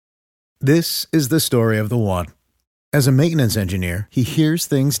This is the story of the one. As a maintenance engineer, he hears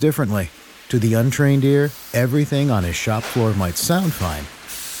things differently. To the untrained ear, everything on his shop floor might sound fine,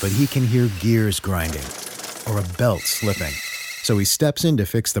 but he can hear gears grinding or a belt slipping. So he steps in to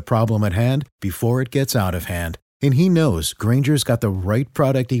fix the problem at hand before it gets out of hand. And he knows Grainger's got the right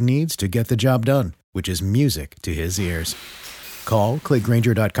product he needs to get the job done, which is music to his ears. Call, click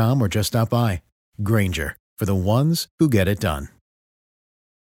Grainger.com, or just stop by. Grainger, for the ones who get it done.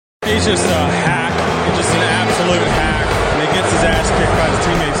 He's just a hack. He's just an absolute hack. And he gets his ass kicked by his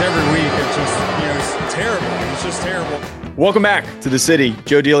teammates every week. It's just, it's terrible. It's just terrible. Welcome back to the city.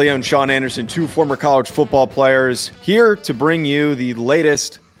 Joe DeLeo and Sean Anderson, two former college football players, here to bring you the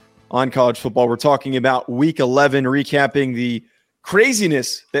latest on college football. We're talking about Week 11, recapping the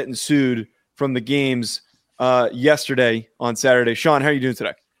craziness that ensued from the games yesterday on Saturday. Sean, how are you doing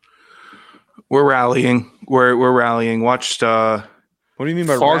today? We're rallying. We're rallying. Watched What do you mean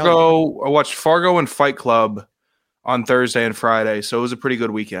by Fargo? rallying? I watched Fargo and Fight Club on Thursday and Friday, so it was a pretty good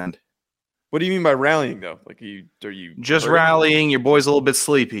weekend. What do you mean by rallying, though? Like, are you Just hurting? rallying? Your boy's a little bit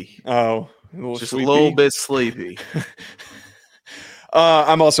sleepy. Oh, Just a little bit sleepy.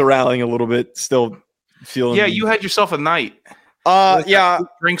 I'm also rallying a little bit. Still feeling. Yeah, you had yourself a night. Yeah.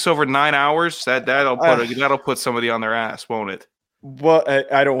 Drinks over 9 hours. That'll put somebody on their ass, won't it? Well,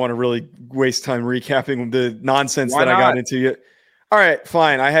 I don't want to really waste time recapping the nonsense Why that I got not? into yet. All right,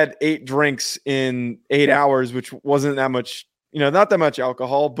 fine. I had 8 drinks in 8 hours, which wasn't that much, not that much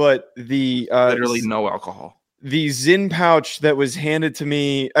alcohol, but Literally no alcohol. The Zyn pouch that was handed to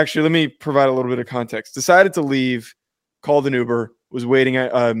me. Actually, let me provide a little bit of context. Decided to leave, called an Uber, was waiting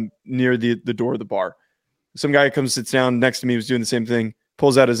near the door of the bar. Some guy comes, sits down next to me, was doing the same thing,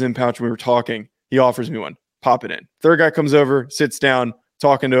 pulls out his Zyn pouch. We were talking. He offers me one. Pop it in. Third guy comes over, sits down,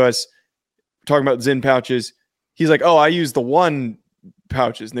 talking to us, talking about Zyn pouches. He's like, "Oh, I use the one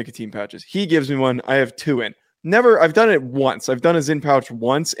pouches, nicotine pouches." He gives me one. I have 2 in. I've done it once. I've done a Zyn pouch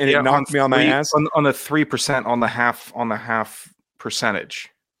once, and it knocked me on my ass. On the 3%, on the half percentage.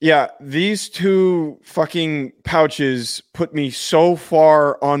 Yeah, these 2 fucking pouches put me so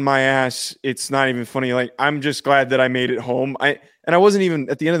far on my ass. It's not even funny. Like, I'm just glad that I made it home. I wasn't even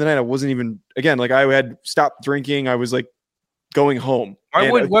at the end of the night. I wasn't even, again, like, I had stopped drinking. I was like going home.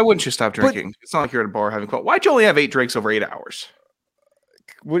 Why wouldn't you stop drinking? It's not like you're at a bar having coffee. Why'd you only have 8 drinks over 8 hours?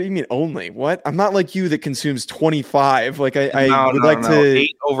 What do you mean only? What? I'm not like you that consumes 25. Like, I would like to.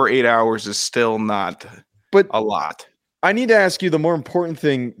 8 over 8 hours is still not a lot. I need to ask you the more important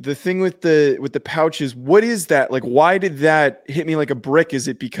thing. The thing with the pouches, what is that? Like, why did that hit me like a brick? Is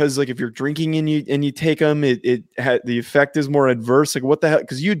it because, like, if you're drinking and you take them, the effect is more adverse? Like, what the hell?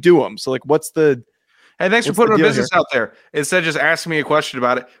 Because you do them. So, like, what's the? Hey, thanks for putting a business out there. Instead of just asking me a question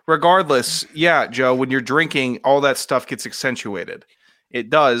about it. Regardless, yeah, Joe, when you're drinking, all that stuff gets accentuated.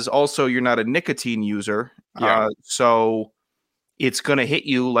 It does. Also, you're not a nicotine user. Yeah. So it's going to hit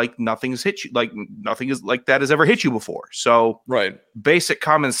you like nothing's hit you, like nothing is like that has ever hit you before. So right. Basic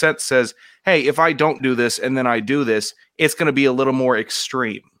common sense says, hey, if I don't do this and then I do this, it's going to be a little more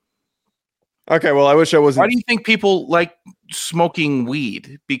extreme. Okay, well, I wish I wasn't. Why do you think people like smoking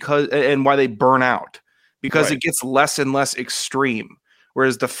weed? And why they burn out? Because it gets less and less extreme.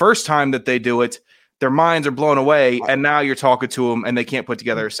 Whereas the first time that they do it, their minds are blown away, and now you're talking to them, and they can't put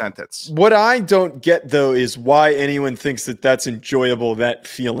together a sentence. What I don't get, though, is why anyone thinks that that's enjoyable, that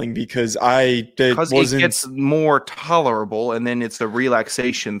feeling, because it gets more tolerable, and then it's a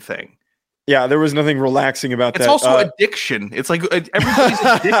relaxation thing. Yeah, there was nothing relaxing about that. It's also addiction. It's like everybody's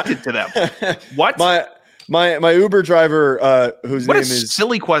addicted to them. What? My Uber driver, whose name is... What a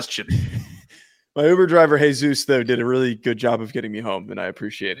silly question. My Uber driver, Jesus, though, did a really good job of getting me home, and I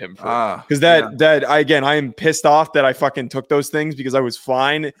appreciate him for because I am pissed off that I fucking took those things because I was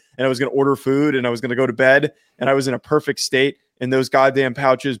fine and I was going to order food and I was going to go to bed and I was in a perfect state. And those goddamn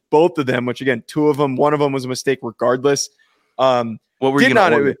pouches, both of them, which again, 2 of them, one of them was a mistake regardless. What were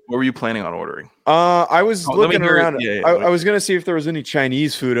you planning on ordering? I was looking around. Yeah, I was going to see if there was any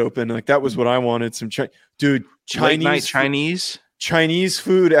Chinese food open. Like, that was what I wanted. Some Chinese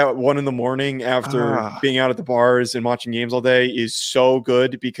food at 1 a.m. after being out at the bars and watching games all day is so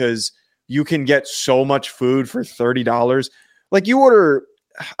good because you can get so much food for $30. Like, you order,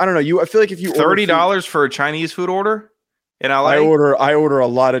 I don't know. I feel like if you $30 for a Chinese food order in LA, I order a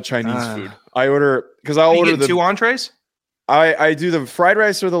lot of Chinese food. I order because I'll order the 2 entrees. I do the fried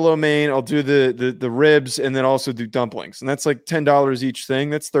rice or the lo mein. I'll do the ribs and then also do dumplings, and that's like $10 each thing.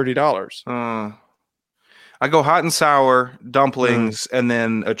 That's $30. I go hot and sour, dumplings, and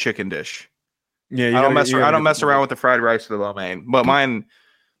then a chicken dish. Yeah, I don't mess around with the fried rice or the lo mein, but mine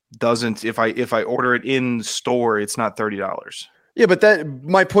doesn't. If I order it in store, it's not $30. Yeah, but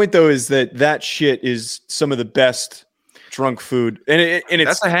my point though is that shit is some of the best drunk food, and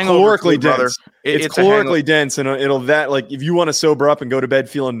it's calorically dense. It's calorically dense, and it'll like if you want to sober up and go to bed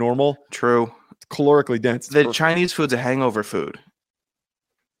feeling normal. True. It's calorically dense. The Chinese food's a hangover food.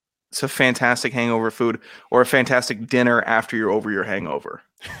 It's a fantastic hangover food, or a fantastic dinner after you're over your hangover.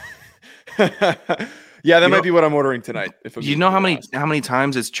 Yeah, that might be what I'm ordering tonight. You know how many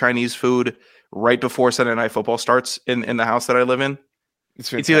times it's Chinese food right before Sunday Night Football starts in the house that I live in?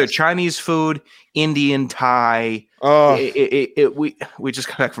 It's either Chinese food, Indian, Thai. Oh, we just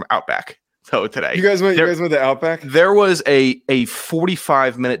got back from Outback today. You guys went to Outback? There was a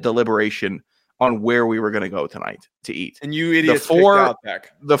 45-minute deliberation on where we were going to go tonight to eat. And you idiots picked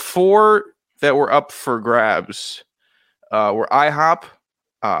Outback. The 4 that were up for grabs were IHOP,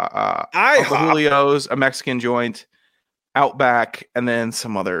 Uncle Julio's, a Mexican joint, Outback, and then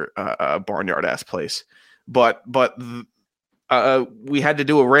some other barnyard ass place. But we had to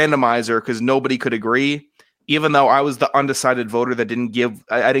do a randomizer because nobody could agree, even though I was the undecided voter that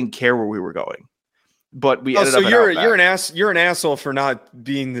I didn't care where we were going. But we ended up. So you're an asshole for not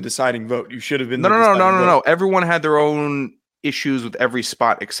being the deciding vote. You should have been. No. Everyone had their own issues with every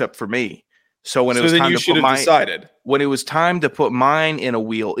spot except for me. So when it was time to put when it was time to put mine in a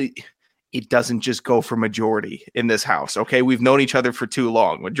wheel, it doesn't just go for majority in this house. Okay, we've known each other for too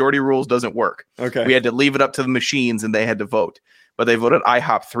long. Majority rules doesn't work. Okay, we had to leave it up to the machines, and they had to vote. But they voted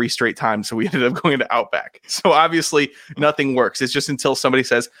IHOP 3 straight times, so we ended up going to Outback. So obviously nothing works. It's just until somebody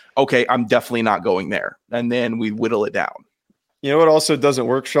says, "Okay, I'm definitely not going there," and then we whittle it down. You know what also doesn't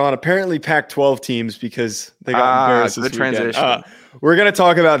work, Sean? Apparently Pac-12 teams, because they got embarrassed this weekend. Transition. We're going to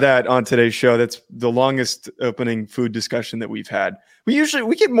talk about that on today's show. That's the longest opening food discussion that we've had. We get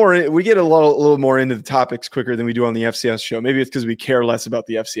a little more into the topics quicker than we do on the FCS show. Maybe it's because we care less about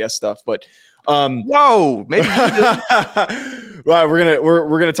the FCS stuff, but whoa, maybe well,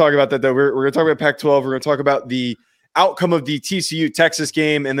 we're gonna talk about that though. We're gonna talk about Pac-12. We're gonna talk about the outcome of the TCU Texas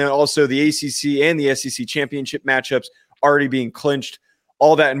game, and then also the ACC and the SEC championship matchups already being clinched.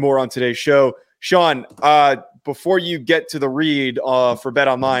 All that and more on today's show. Sean, before you get to the read for Bet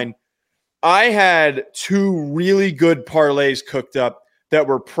Online, I had 2 really good parlays cooked up that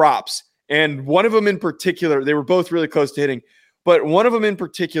were props, and one of them in particular, they were both really close to hitting. But one of them in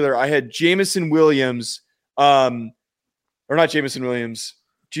particular, I had Jameson Williams, or not Jameson Williams,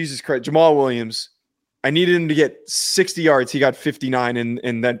 Jesus Christ, Jamal Williams. I needed him to get 60 yards. He got 59,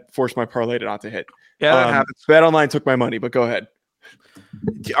 and that forced my parlay to not to hit. Yeah, that happens. Bet Online took my money, but go ahead.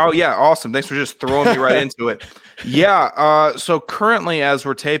 Oh, yeah, awesome. Thanks for just throwing me right into it. Yeah, so currently as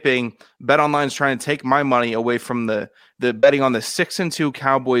we're taping, Bet Online is trying to take my money away from the betting on the 6-2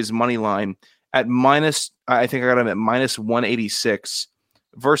 Cowboys money line at I think I got them at minus 186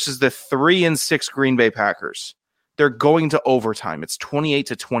 versus the 3-6 Green Bay Packers. They're going to overtime. It's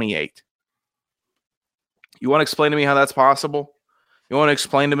 28-28. You want to explain to me how that's possible? You want to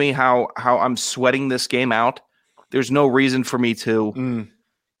explain to me how I'm sweating this game out? There's no reason for me to.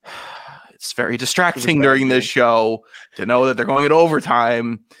 It's very distracting during this show to know that they're going to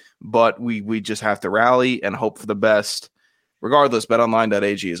overtime, but we just have to rally and hope for the best. Regardless,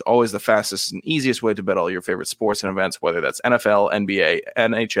 betonline.ag is always the fastest and easiest way to bet all your favorite sports and events, whether that's NFL, NBA,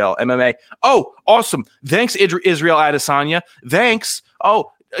 NHL, MMA. Oh, awesome. Thanks, Israel Adesanya. Thanks.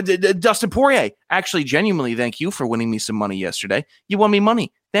 Oh, Dustin Poirier. Actually, genuinely, thank you for winning me some money yesterday. You won me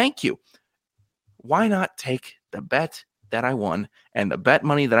money. Thank you. Why not take the bet that I won and the bet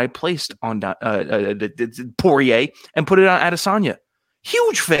money that I placed on Poirier and put it on Adesanya?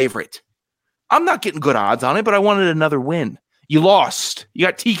 Huge favorite. I'm not getting good odds on it, but I wanted another win. You lost. You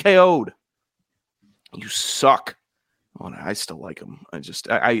got TKO'd. You suck. Well, I still like him.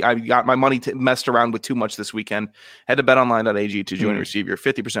 I got my money messed around with too much this weekend. Head to betonline.ag to join and receive your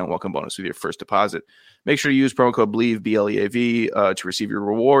 50% welcome bonus with your first deposit. Make sure to use promo code BLEAV, BLEAV, to receive your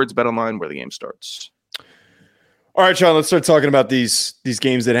rewards. BetOnline, where the game starts. All right, Sean, let's start talking about these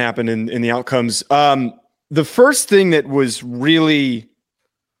games that happened in the outcomes. The first thing that was really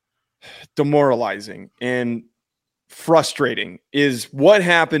demoralizing and frustrating is what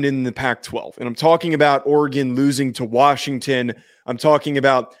happened in the Pac-12. And I'm talking about Oregon losing to Washington. I'm talking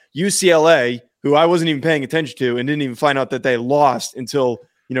about UCLA, who I wasn't even paying attention to and didn't even find out that they lost until,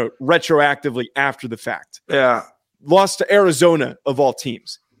 retroactively after the fact. Yeah. Lost to Arizona of all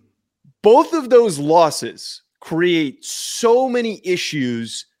teams. Both of those losses create so many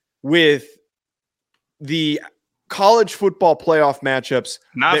issues with the college football playoff matchups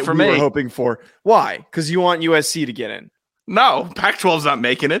that we were hoping for. Why? Because you want USC to get in. No, Pac-12's not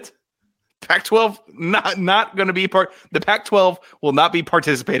making it. Pac-12 not going to be part. The Pac-12 will not be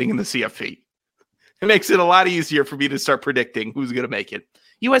participating in the CFP. It makes it a lot easier for me to start predicting who's going to make it.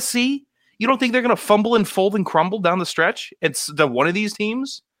 USC, you don't think they're going to fumble and fold and crumble down the stretch? It's the one of these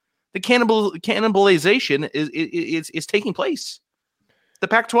teams. The cannibalization is taking place. The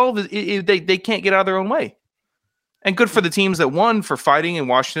Pac-12 they can't get out of their own way. And good for the teams that won for fighting in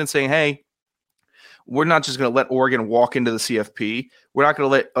Washington, saying, "Hey, we're not just going to let Oregon walk into the CFP. We're not going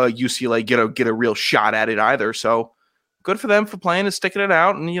to let UCLA get a real shot at it either." So good for them for playing and sticking it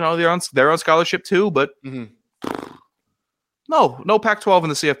out. And they're on scholarship too. But no Pac-12 in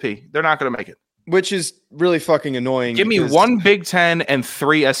the CFP. They're not going to make it. Which is really fucking annoying. Give me one Big Ten and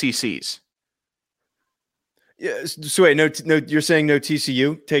 3 SECs. Yeah. So wait, no. You're saying no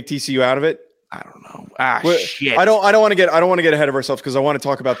TCU? Take TCU out of it? I don't know. Shit. I don't want to get ahead of ourselves because I want to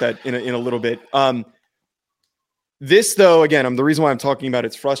talk about that in a little bit. This though, again, the reason why I'm talking about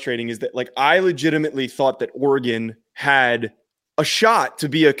it's frustrating is that I legitimately thought that Oregon had a shot to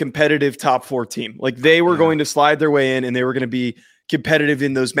be a competitive top 4 team. They were going to slide their way in and they were going to be competitive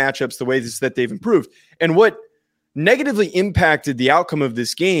in those matchups the ways that they've improved. And what negatively impacted the outcome of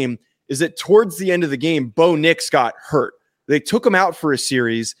this game is that towards the end of the game, Bo Nix got hurt. They took him out for a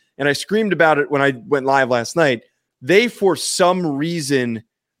series, and I screamed about it when I went live last night. They, for some reason,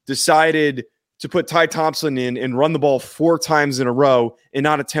 decided to put Ty Thompson in and run the ball 4 times in a row and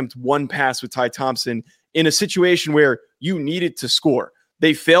not attempt one pass with Ty Thompson in a situation where you needed to score.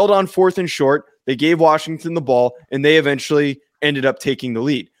 They failed on 4th and short. They gave Washington the ball, and they eventually ended up taking the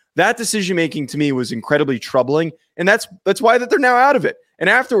lead. That decision-making to me was incredibly troubling, and that's why that they're now out of it. And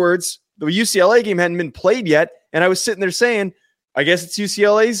afterwards, the UCLA game hadn't been played yet, and I was sitting there saying, I guess it's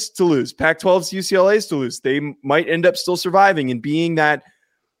UCLA's to lose. Pac-12's UCLA's to lose. They might end up still surviving and being that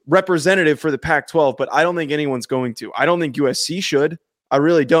representative for the Pac-12, but I don't think anyone's going to. I don't think USC should. I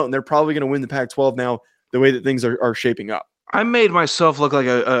really don't. And they're probably going to win the Pac-12 now the way that things are shaping up. I made myself look like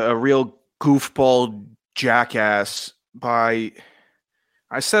a real goofball jackass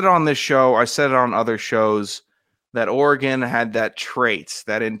I said it on this show, I said it on other shows, that Oregon had that trait,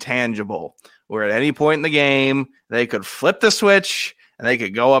 that intangible, where at any point in the game, they could flip the switch and they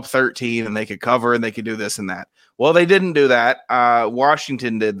could go up 13 and they could cover and they could do this and that. Well, they didn't do that.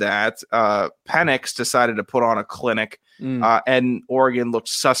 Washington did that. Penix decided to put on a clinic, and Oregon looked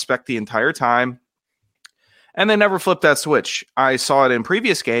suspect the entire time. And they never flipped that switch. I saw it in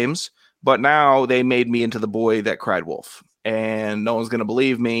previous games, but now they made me into the boy that cried wolf. And no one's going to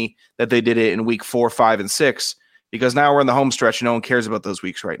believe me that they did it in week 4, 5, and 6, because now we're in the home stretch and no one cares about those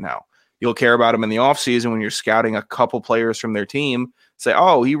weeks right now. You'll care about them in the offseason when you're scouting a couple players from their team. Say,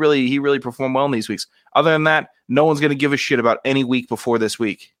 oh, he really performed well in these weeks. Other than that, no one's going to give a shit about any week before this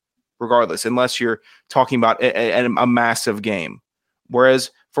week, regardless, unless you're talking about a massive game. Whereas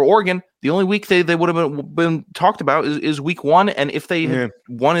for Oregon, the only week they would have been talked about is week 1, and if they had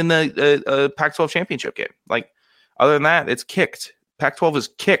won in the Pac-12 championship game. Other than that, it's kicked. Pac-12 is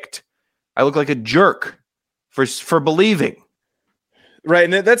kicked. I look like a jerk for believing.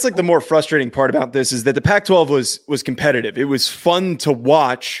 Right, and that's the more frustrating part about this is that the Pac-12 was competitive. It was fun to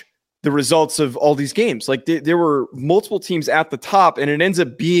watch the results of all these games. There were multiple teams at the top, and it ends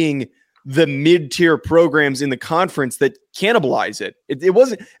up being the mid-tier programs in the conference that cannibalize it. It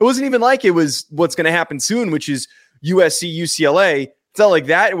wasn't even like it was what's going to happen soon, which is USC, UCLA. It's not like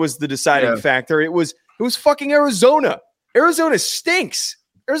that was the deciding factor. It was fucking Arizona. Arizona stinks.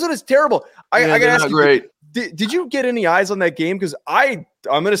 Arizona's terrible. I gotta ask you, great. Did you get any eyes on that game? Because I'm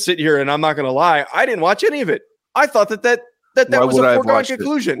going to sit here and I'm not going to lie. I didn't watch any of it. I thought that was a foregone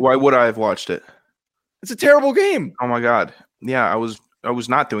conclusion. Why would I have watched it? It's a terrible game. Oh my God. Yeah, I was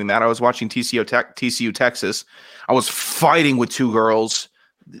not doing that. I was watching TCU Texas. I was fighting with 2 girls,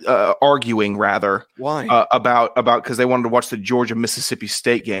 arguing rather. Why? About because they wanted to watch the Georgia Mississippi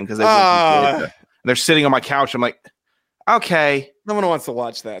State game because they're sitting on my couch. I'm like, okay. No one wants to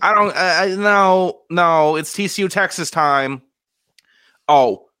watch that. I don't. No. It's TCU Texas time.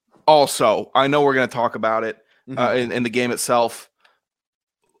 Oh, also, I know we're going to talk about it in the game itself,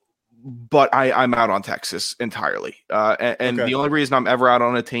 but I'm out on Texas entirely. And the only reason I'm ever out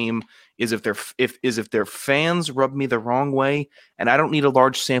on a team is if their fans rub me the wrong way, and I don't need a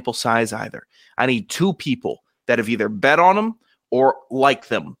large sample size either. I need 2 people that have either bet on them or like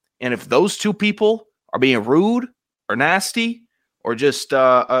them, and if those 2 people are being rude or nasty, or just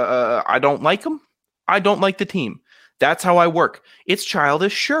I don't like them, I don't like the team. That's how I work. It's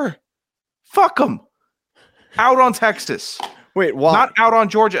childish, sure. Fuck them. Out on Texas. Wait, why? Not out on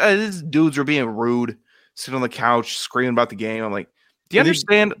Georgia. These dudes are being rude, sitting on the couch, screaming about the game. I'm like, do you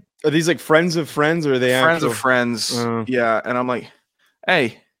understand? Are these friends of friends, or are they friends of friends? Yeah, and I'm like,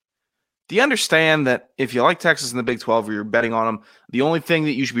 hey, Do you understand that if you like Texas in the Big 12 or you're betting on them, the only thing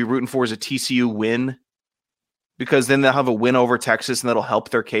that you should be rooting for is a TCU win? Because then they'll have a win over Texas and that'll help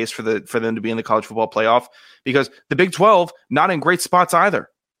their case for them to be in the college football playoff. Because the Big 12, not in great spots either,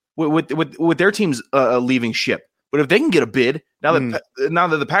 with their teams leaving ship. But if they can get a bid, now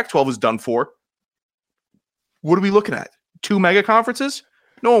that the Pac-12 is done for, what are we looking at? 2 mega conferences?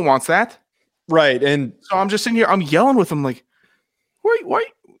 No one wants that. Right. And so I'm just sitting here, I'm yelling with them like, why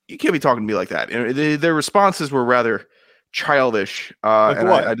you can't be talking to me like that. And their responses were rather childish. like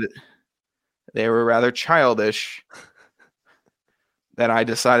what? They were rather childish. Then I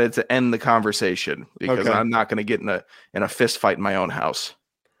decided to end the conversation because I'm not going to get in a fist fight in my own house.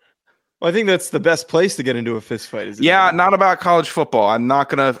 Well, I think that's the best place to get into a fist fight. Not about college football. I'm not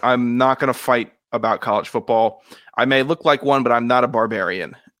gonna fight about college football. I may look like one, but I'm not a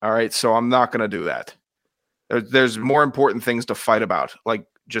barbarian. All right, so I'm not gonna do that. There's more important things to fight about, like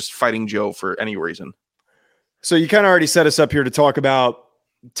just fighting Joe for any reason. So you kind of already set us up here to talk about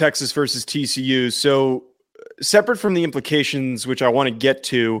Texas versus TCU. So separate from the implications, which I want to get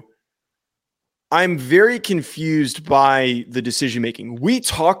to, I'm very confused by the decision-making. We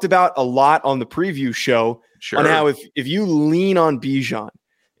talked about a lot on the preview show on how if you lean on Bijan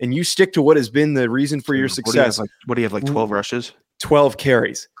and you stick to what has been the reason for your success. What do you have, like 12 rushes? 12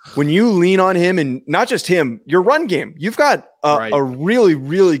 carries. When you lean on him, and not just him, your run game, you've got a really,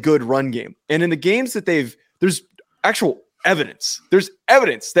 really good run game. And in the games that there's actual evidence. There's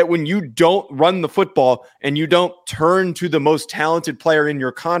evidence that when you don't run the football and you don't turn to the most talented player in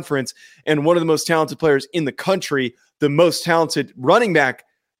your conference and one of the most talented players in the country, the most talented running back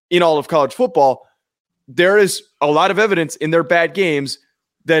in all of college football, there is a lot of evidence in their bad games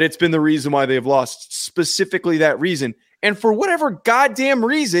that it's been the reason why they've lost, specifically that reason. And for whatever goddamn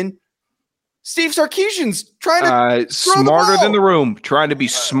reason, Steve Sarkisian's trying to smarter than the room, trying to be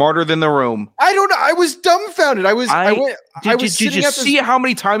smarter than the room. I don't know. I was dumbfounded. Did you see how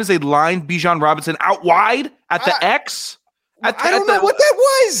many times they lined Bijan Robinson out wide at the X? I don't know what that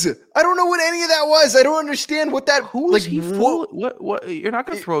was. I don't know what any of that was. I don't understand what that. Who is he full? What? You're not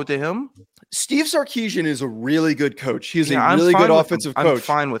going to throw it to him. Steve Sarkisian is a really good coach. He's a really good offensive coach. I'm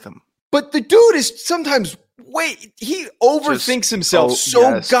fine with him. But the dude is sometimes he overthinks himself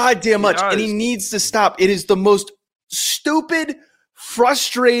goddamn much, and he needs to stop. It is the most stupid,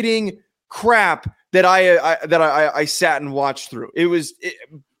 frustrating crap that I sat and watched through. It was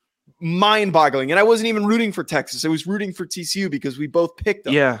mind-boggling, and I wasn't even rooting for Texas. I was rooting for TCU because we both picked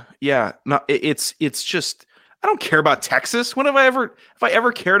them. Yeah. No, it's just I don't care about Texas. When have I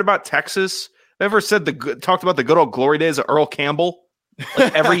ever cared about Texas? Have I ever talked about the good old glory days of Earl Campbell?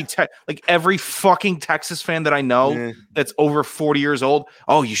 Like every fucking Texas fan that I know that's over 40 years old.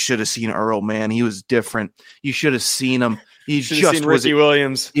 Oh, you should have seen Earl, man. He was different. You should have seen him. He just was Ricky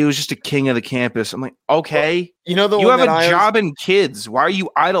Williams. He was just a king of the campus. I'm like, okay, well, you have a job and kids. Why are you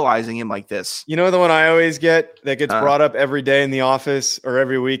idolizing him like this? You know the one I always get that gets brought up every day in the office or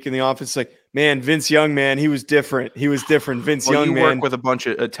every week in the office, like, man, Vince Young, man, he was different. Vince Young, you man. Work with a bunch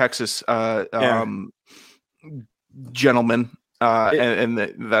of Texas gentlemen.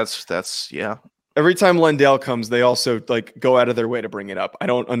 That's Every time Lendale comes, they also go out of their way to bring it up. I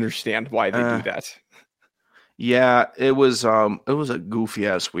don't understand why they do that. Yeah, it was a goofy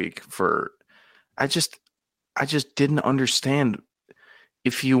ass week I just didn't understand.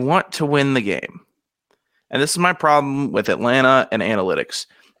 If you want to win the game, and this is my problem with Atlanta and analytics.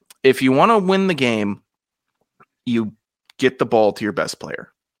 If you want to win the game, you get the ball to your best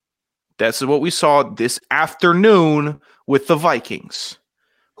player. That's what we saw this afternoon with the Vikings.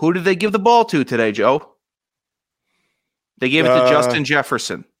 Who did they give the ball to today, Joe? They gave it to Justin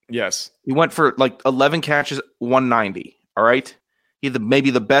Jefferson. Yes. He went for 11 catches, 190. All right. He had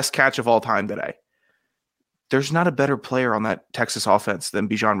maybe the best catch of all time today. There's not a better player on that Texas offense than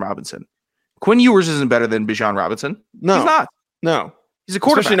Bijan Robinson. Quinn Ewers isn't better than Bijan Robinson. No. He's not. No. He's a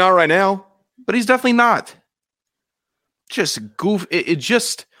quarterback. Especially not right now. But he's definitely not. Just goof. It's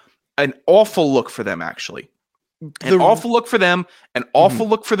just an awful look for them, actually. An awful look for them, an awful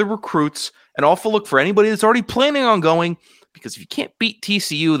look for the recruits, an awful look for anybody that's already planning on going. Because if you can't beat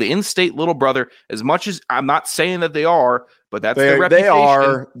TCU, the in-state little brother, as much as I'm not saying that they are, but that's the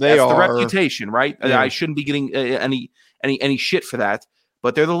reputation. That's the reputation, right? Yeah. I shouldn't be getting any shit for that,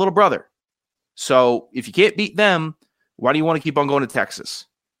 but they're the little brother. So if you can't beat them, why do you want to keep on going to Texas?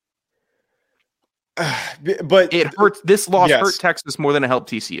 But it hurts. This loss hurt Texas more than it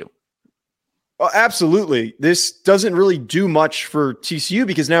helped TCU. Absolutely. This doesn't really do much for TCU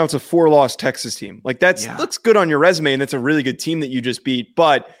because now it's a 4-loss Texas team. Looks good on your resume, and it's a really good team that you just beat,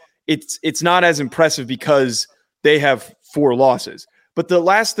 but it's not as impressive because they have 4 losses. But the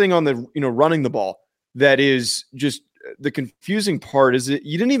last thing on the, running the ball that is just the confusing part is that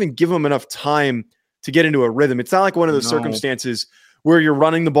you didn't even give them enough time to get into a rhythm. It's not like one of those circumstances where you're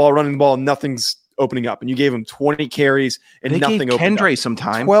running the ball, and nothing's opening up. And you gave him 20 carries and nothing opened up. Kendra some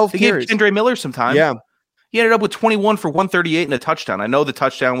time. 12 they carries. gave Kendra Miller some time. Yeah. He ended up with 21 for 138 and a touchdown. I know the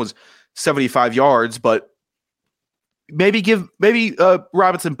touchdown was 75 yards, but maybe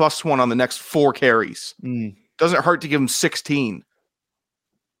Robinson busts one on the next 4 carries. Doesn't hurt to give him 16.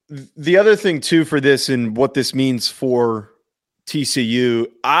 The other thing too for this and what this means for TCU,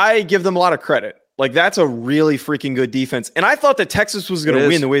 I give them a lot of credit. Like, that's a really freaking good defense. And I thought that Texas was going to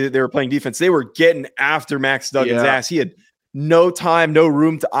win the way that they were playing defense. They were getting after Max Duggan's ass. He had no time, no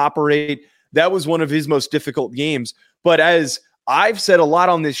room to operate. That was one of his most difficult games. But as I've said a lot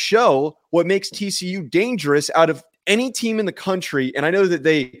on this show, what makes TCU dangerous out of any team in the country, and I know that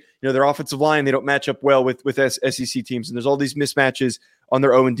they, their offensive line, they don't match up well with SEC teams, and there's all these mismatches on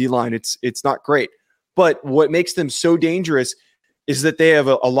their O&D line. It's not great. But what makes them so dangerous is that they have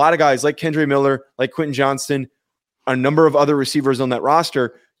a lot of guys like Kendra Miller, like Quentin Johnston, a number of other receivers on that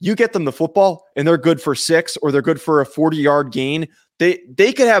roster. You get them the football, and they're good for 6 or they're good for a 40-yard gain.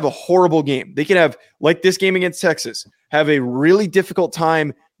 They could have a horrible game. They could have, like this game against Texas, have a really difficult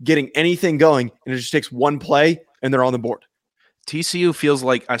time getting anything going, and it just takes one play, and they're on the board. TCU feels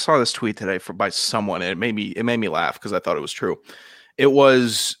like, I saw this tweet today by someone, and it made me laugh because I thought it was true. It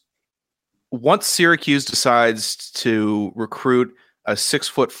was, once Syracuse decides to recruit a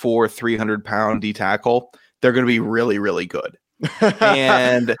 6'4", 300-pound D tackle, they're going to be really, really good.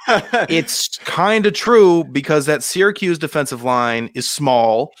 And it's kind of true because that Syracuse defensive line is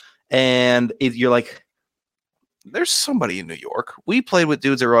small, and you're like, there's somebody in New York. We played with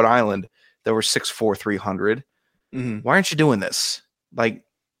dudes at Rhode Island that were 6'4", 300. Why aren't you doing this? Like,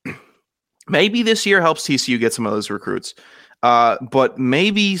 maybe this year helps TCU get some of those recruits. But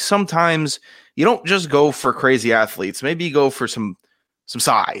maybe sometimes you don't just go for crazy athletes. Maybe you go for some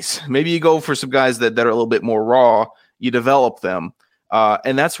size. Maybe you go for some guys that are a little bit more raw. You develop them.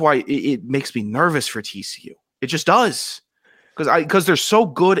 And that's why it makes me nervous for TCU. It just does. Because they're so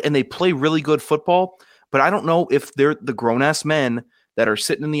good and they play really good football. But I don't know if they're the grown-ass men that are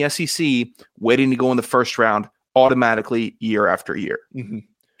sitting in the SEC waiting to go in the first round automatically year after year.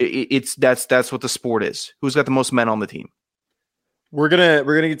 That's what the sport is. Who's got the most men on the team? We're gonna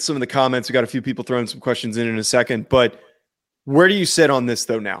get some of the comments. We got a few people throwing some questions in a second, but where do you sit on this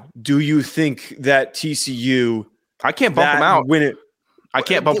though now? Do you think that TCU? I can't bump them out. Win it. I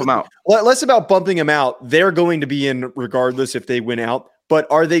can't bump them out. Less about bumping them out. They're going to be in regardless if they win out. But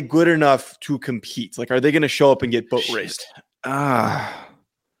are they good enough to compete? Like, are they going to show up and get boat raced? I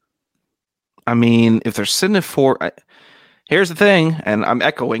mean, if they're sitting at 4, here's the thing, and I'm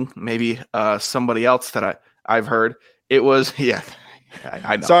echoing maybe somebody else that I've heard. It was,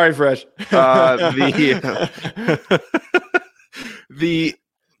 I know. Sorry, Fresh.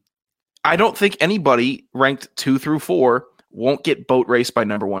 I don't think anybody ranked 2 through 4 won't get boat raced by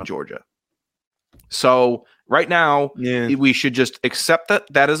number 1 Georgia. So right now, we should just accept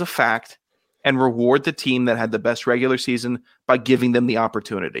that as a fact and reward the team that had the best regular season by giving them the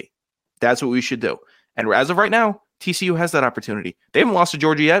opportunity. That's what we should do. And as of right now, TCU has that opportunity. They haven't lost to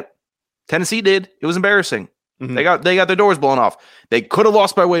Georgia yet. Tennessee did. It was embarrassing. They got their doors blown off. They could have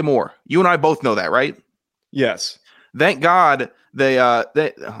lost by way more. You and I both know that, right? Yes. Thank God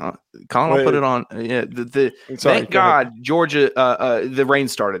Colin will put it on. Thank God Georgia the rain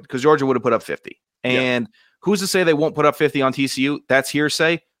started because Georgia would have put up 50. And who's to say they won't put up 50 on TCU? That's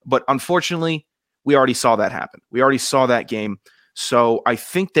hearsay. But unfortunately, we already saw that happen. We already saw that game. So I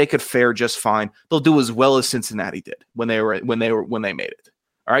think they could fare just fine. They'll do as well as Cincinnati did when they made it.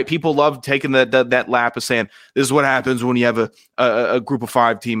 All right. People love taking that lap of saying this is what happens when you have a group of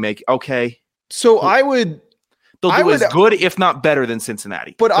 5 team make. Okay. So they'll do as good, if not better, than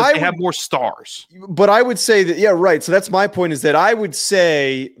Cincinnati. But they have more stars. But I would say that, right. So that's my point, is that I would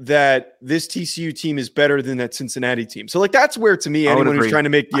say that this TCU team is better than that Cincinnati team. So like that's where, to me, anyone who's trying to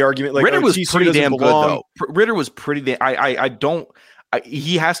make the argument, like Ritter was TCU pretty damn belong. good though. Ritter was pretty damn.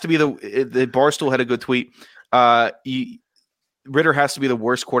 He has to be the Barstool had a good tweet. Ritter has to be the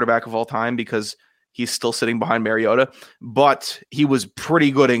worst quarterback of all time because he's still sitting behind Mariota, but he was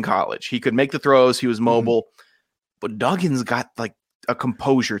pretty good in college. He could make the throws. He was mobile. But Duggan's got like a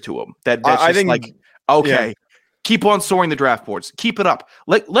composure to him that's I think, like, okay, keep on soaring the draft boards. Keep it up.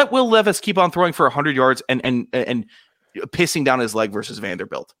 Let Will Levis keep on throwing for 100 yards and pissing down his leg versus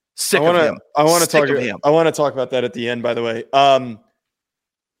Vanderbilt. Sick of him. I want to talk about that at the end, by the way.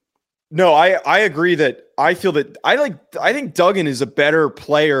 No, I agree that I feel that I think Duggan is a better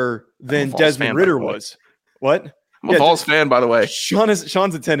player than Desmond Ritter was. What? I'm a Vols fan, by the way. Sean's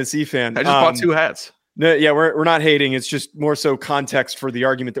a Tennessee fan. I just bought 2 hats. No, yeah, we're not hating. It's just more so context for the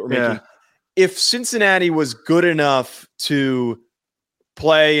argument that we're making. If Cincinnati was good enough to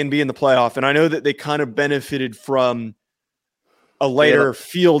play and be in the playoff, and I know that they kind of benefited from a later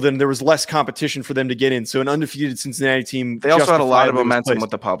field and there was less competition for them to get in. So an undefeated Cincinnati team. They also had a lot of momentum with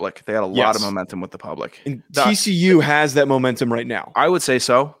the public. They had a lot of momentum with the public. And TCU has that momentum right now. I would say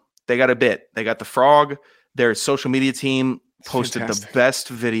so. They got a bit. They got the Frog. Their social media team posted the best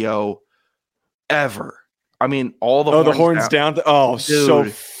video ever. I mean, all the horns down. Dude, so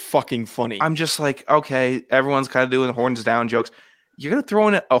fucking funny. I'm just like, okay, everyone's kind of doing the horns down jokes. You're going to throw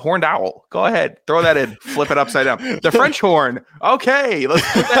in a horned owl. Go ahead. Throw that in. Flip it upside down. The French horn. Okay. Let's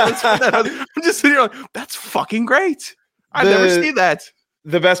put that. I'm just sitting here like, that's fucking great. I've never seen that.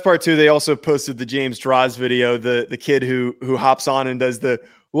 The best part, too, they also posted the James Draws video, the kid who hops on and does the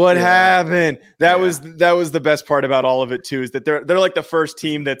what happened. That was the best part about all of it, too, is that they're like the first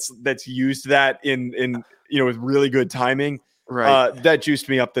team that's used that in with really good timing. Right. That juiced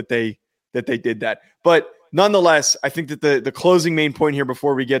me up that they did that. But nonetheless, I think that the closing main point here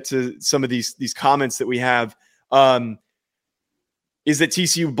before we get to some of these comments that we have is that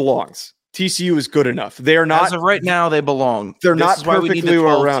TCU belongs. TCU is good enough. They are not. As of right now, they belong. They're not perfectly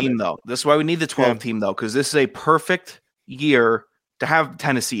around team, though. This is why we need the 12 team, though, because this is a perfect year to have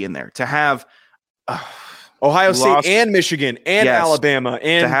Tennessee in there, to have Ohio State and Michigan and Alabama,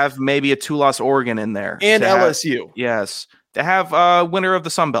 and to have maybe a 2-loss Oregon in there, and LSU. Yes, to have winner of the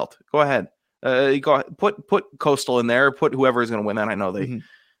Sun Belt. Go ahead. Put Coastal in there. Put whoever is going to win that. I know they.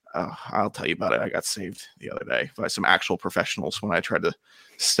 I'll tell you about it. I got saved the other day by some actual professionals when I tried to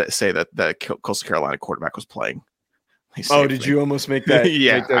say that the Coastal Carolina quarterback was playing. Did you almost make that?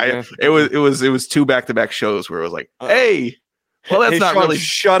 It was 2 back-to-back shows where it was like, hey, well, that's not Sean, really.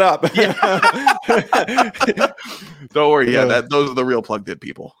 Shut up. Don't worry. Yeah, those are the real plugged-in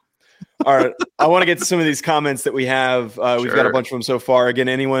people. All right. I want to get to some of these comments that we have. We've got a bunch of them so far. Again,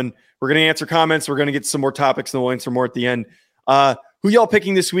 we're going to answer comments. We're going to get some more topics and we'll answer more at the end. Who y'all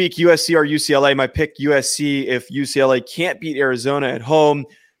picking this week, USC or UCLA? My pick, USC. If UCLA can't beat Arizona at home,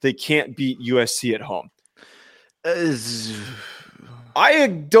 they can't beat USC at home. I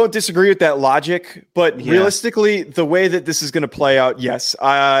don't disagree with that logic, but realistically, the way that this is going to play out, yes,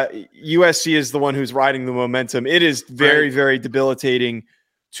 USC is the one who's riding the momentum. It is very, very debilitating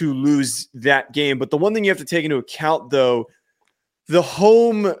to lose that game. But the one thing you have to take into account, though, the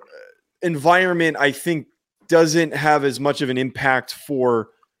home environment, I think, doesn't have as much of an impact for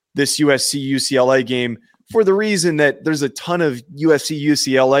this USC-UCLA game for the reason that there's a ton of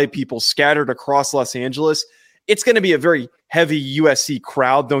USC-UCLA people scattered across Los Angeles. It's going to be a very heavy USC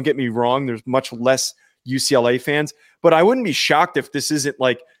crowd. Don't get me wrong. There's much less UCLA fans, but I wouldn't be shocked if this isn't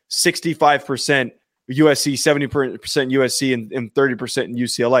like 65% USC, 70% USC, and 30% in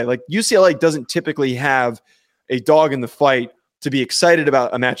UCLA. Like UCLA doesn't typically have a dog in the fight to be excited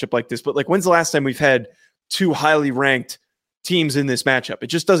about a matchup like this. But like, when's the last time we've had 2 highly ranked teams in this matchup? It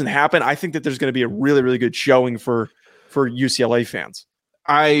just doesn't happen. I think that there's going to be a really, really good showing for UCLA fans.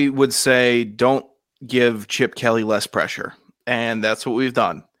 I would say don't give Chip Kelly less pressure. And that's what we've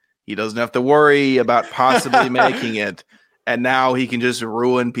done. He doesn't have to worry about possibly making it. And now he can just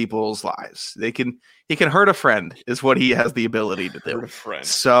ruin people's lives. He can hurt a friend is what he has the ability to do. Hurt a friend.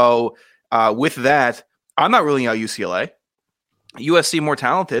 So with that, I'm not ruling out UCLA. USC more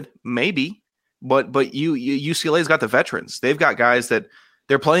talented, maybe, but UCLA's got the veterans. They've got guys that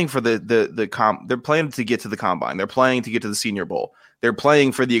they're playing for they're playing to get to the combine. They're playing to get to the Senior Bowl. They're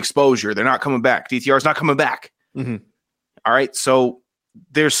playing for the exposure. They're not coming back. DTR's not coming back. Mm-hmm. All right. So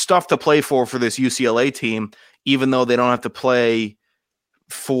there's stuff to play for this UCLA team, even though they don't have to play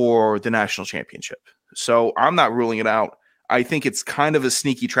for the national championship. So I'm not ruling it out. I think it's kind of a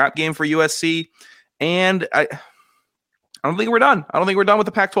sneaky trap game for USC. And I don't think we're done. I don't think we're done with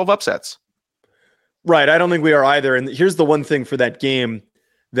the Pac-12 upsets. Right. I don't think we are either. And here's the one thing for that game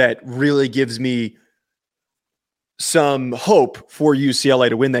that really gives me some hope for UCLA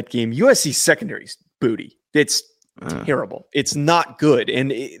to win that game. USC secondary's booty. It's terrible. It's not good.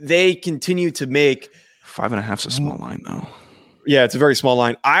 And they continue to make 5.5's a small line, though. Yeah, it's a very small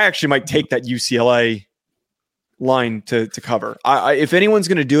line. I actually might take that UCLA line to cover. If anyone's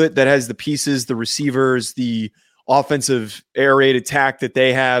going to do it that has the pieces, the receivers, the offensive air raid attack that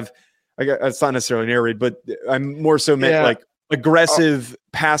they have, it's not necessarily an air raid, but I'm more so meant like aggressive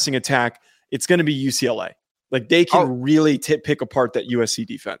passing attack. It's going to be UCLA. Like they can really pick apart that USC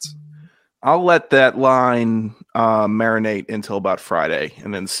defense. I'll let that line marinate until about Friday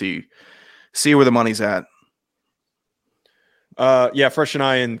and then see where the money's at. Fresh and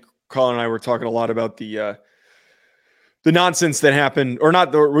I and Colin and I were talking a lot about the the nonsense that happened, or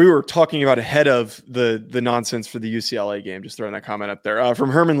not, we were talking about ahead of the nonsense for the UCLA game. Just throwing that comment up there. From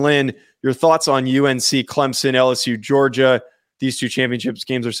Herman Lynn, your thoughts on UNC, Clemson, LSU, Georgia. These 2 championships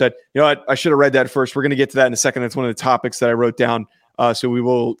games are set. You know what? I should have read that first. We're going to get to that in a second. That's one of the topics that I wrote down. So we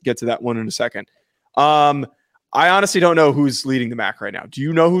will get to that one in a second. I honestly don't know who's leading the MAC right now. Do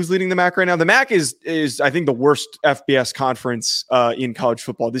you know who's leading the MAC right now? The MAC is I think, the worst FBS conference in college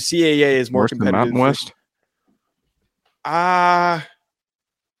football. The CAA is more competitive. Mountain West? Yeah.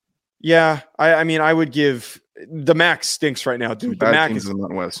 I mean, I would give the MAC stinks right now, dude. The MAC is in the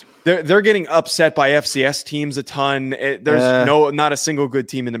Mountain West. They're getting upset by FCS teams a ton. There's not a single good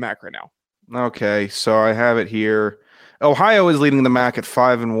team in the MAC right now. Okay, so I have it here. Ohio is leading the MAC at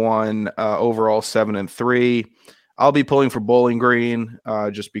 5-1, overall 7-3. I'll be pulling for Bowling Green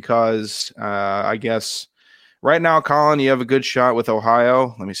just because I guess right now, Colin, you have a good shot with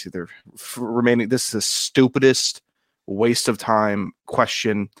Ohio. Let me see their remaining. This is the stupidest waste of time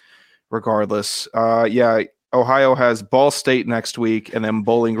question. Regardless, Ohio has Ball State next week and then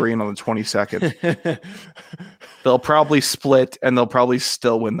Bowling Green on the 22nd. They'll probably split and they'll probably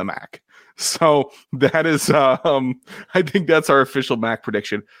still win the MAC. So that is, I think that's our official MAC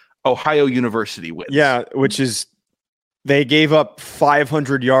prediction. Ohio University wins. Yeah, which is they gave up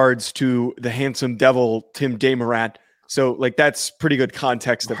 500 yards to the handsome devil Tim Damarat. So like that's pretty good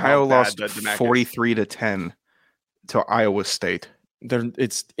context of Ohio how lost bad the MAC 43-10 to Iowa State.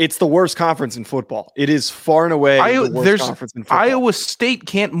 It's the worst conference in football. It is far and away the worst conference in football. Iowa State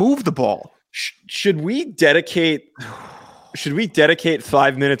can't move the ball. Should we dedicate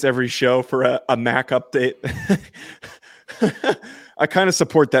 5 minutes every show for a MAC update? I kind of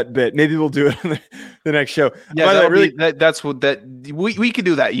support that bit. Maybe we'll do it in the next show. Yeah, we could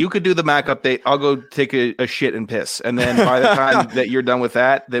do that. You could do the MAC update. I'll go take a shit and piss, and then by the time that you're done with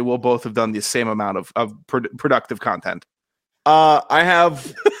that, they will both have done the same amount of productive content. I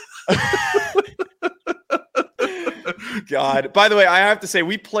have. God. By the way, I have to say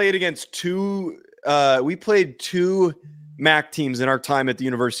we played against two MAC teams in our time at the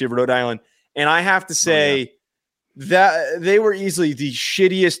University of Rhode Island, and I have to say that they were easily the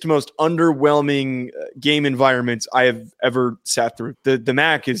shittiest, most underwhelming game environments I have ever sat through. The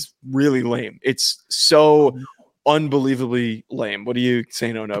MAC is really lame. It's so unbelievably lame. What are you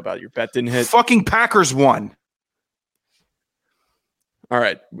saying? Oh no, about your bet didn't hit? Fucking Packers won. All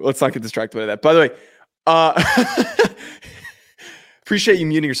right, let's not get distracted by that. By the way, appreciate you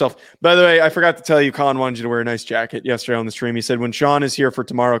muting yourself. By the way, I forgot to tell you, Colin wanted you to wear a nice jacket yesterday on the stream. He said, when Sean is here for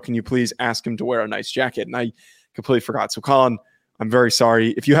tomorrow, can you please ask him to wear a nice jacket? And I completely forgot. So Colin, I'm very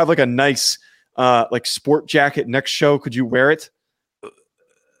sorry. If you have like a nice like sport jacket next show, could you wear it?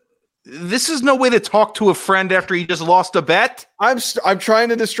 This is no way to talk to a friend after he just lost a bet. I'm trying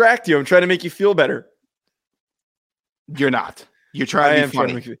to distract you. I'm trying to make you feel better. You're not. You're trying to be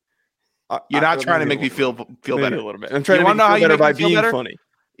funny. You're not trying to make me feel better a little bit. I'm trying to make you feel better by being funny.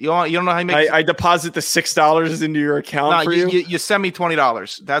 You don't know how you make I deposit the $6 into your account for you. You send me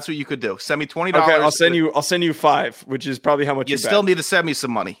 $20. That's what you could do. Send me $20. Okay, I'll send you $5, which is probably how much you still need to send me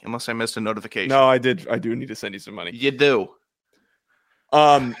some money, unless I missed a notification. No, I do need to send you some money. You do.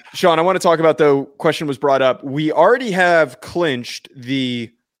 Sean, I want to talk about, though, question was brought up. We already have clinched the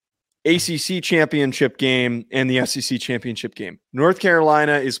ACC championship game and the SEC championship game. North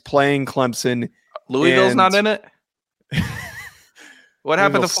Carolina is playing Clemson. Louisville's not in it. What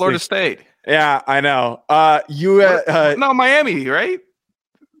happened to Florida State? Yeah, I know. No, Miami, right?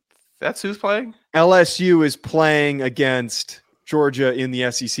 That's who's playing. LSU is playing against Georgia in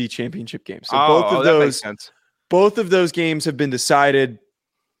the SEC championship game. So both of those games have been decided.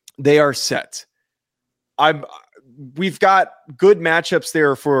 They are set. We've got good matchups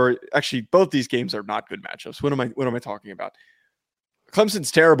there for actually both these games are not good matchups. What am I talking about?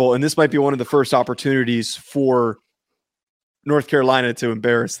 Clemson's terrible, and this might be one of the first opportunities for North Carolina to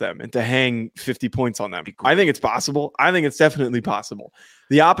embarrass them and to hang 50 points on them. I think it's possible. I think it's definitely possible.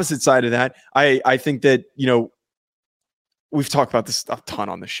 The opposite side of that, I think that, we've talked about this a ton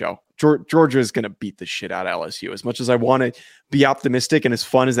on the show. Georgia is going to beat the shit out of LSU. As much as I want to be optimistic and as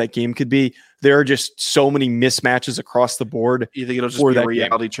fun as that game could be, there are just so many mismatches across the board. You think it'll just be a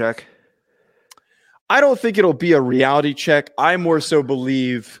reality check? I don't think it'll be a reality check. I more so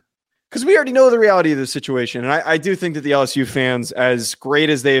believe, because we already know the reality of the situation. And I do think that the LSU fans, as great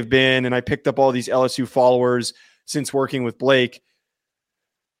as they have been, and I picked up all these LSU followers since working with Blake,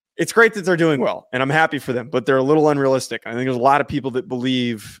 it's great that they're doing well, and I'm happy for them, but they're a little unrealistic. I think there's a lot of people that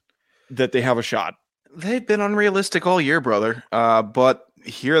believe that they have a shot. They've been unrealistic all year, brother. But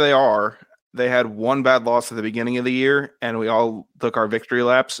here they are. They had one bad loss at the beginning of the year, and we all took our victory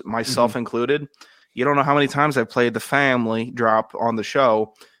laps, myself included. You don't know how many times I've played the family drop on the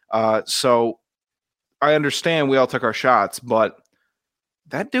show. So I understand we all took our shots, but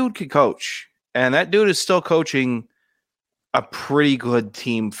that dude could coach. And that dude is still coaching a pretty good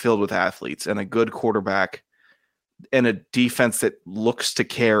team filled with athletes and a good quarterback and a defense that looks to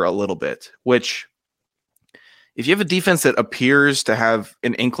care a little bit, which if you have a defense that appears to have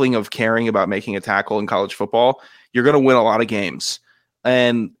an inkling of caring about making a tackle in college football, you're going to win a lot of games.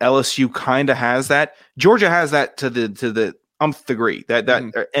 And LSU kind of has that. Georgia has that to the umph degree,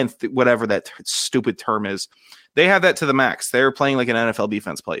 whatever that stupid term is. They have that to the max. They're playing like an NFL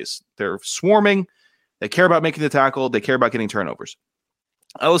defense plays. They're swarming. They care about making the tackle. They care about getting turnovers.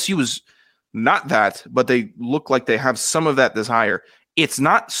 LSU is not that, but they look like they have some of that desire. It's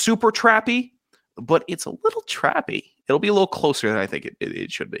not super trappy, but it's a little trappy. It'll be a little closer than I think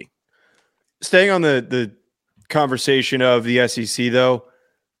it should be. Staying on the conversation of the SEC, though,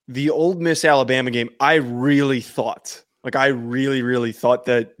 the Ole Miss Alabama game, I really thought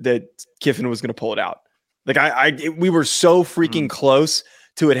that Kiffin was going to pull it out. Like we were so freaking close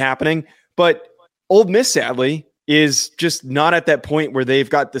to it happening, but Ole Miss, sadly, is just not at that point where they've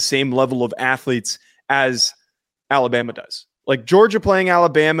got the same level of athletes as Alabama does. Like Georgia playing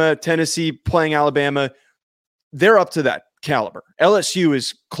Alabama, Tennessee playing Alabama, they're up to that caliber. LSU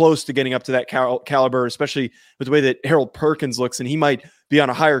is close to getting up to that caliber, especially with the way that Harold Perkins looks, and he might be on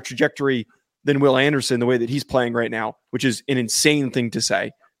a higher trajectory than Will Anderson the way that he's playing right now, which is an insane thing to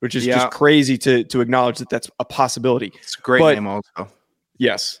say, which is just crazy to acknowledge that that's a possibility. It's a great name also.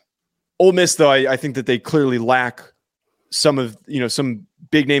 Yes. Ole Miss, though, I think that they clearly lack some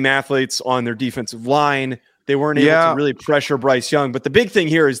big name athletes on their defensive line. They weren't able to really pressure Bryce Young. But the big thing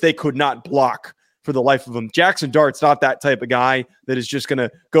here is they could not block for the life of them. Jackson Dart's not that type of guy that is just going to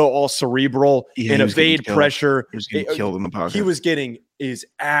go all cerebral and evade pressure. He was getting killed in the pocket. He was getting his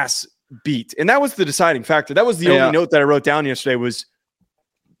ass beat. And that was the deciding factor. That was the only note that I wrote down yesterday was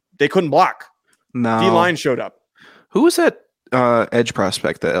they couldn't block. No. D-line showed up. Who was that edge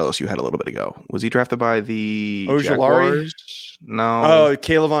prospect that LSU had a little bit ago? Was he drafted by the Jaguars? No. Oh,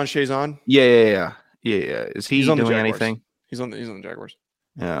 Caleb Chazon? Yeah. Is he doing anything? He's on the Jaguars.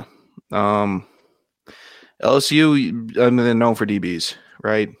 Yeah. LSU, they're known for DBs,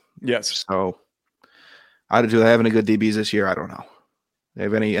 right? Yes. So, do they have any good DBs this year? I don't know. They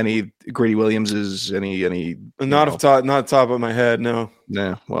have any Grady Williamses? Any? Not off the top of my head. No.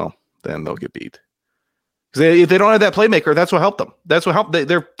 Yeah. Well, then they'll get beat. Because if they don't have that playmaker, that's what helped them. That's what helped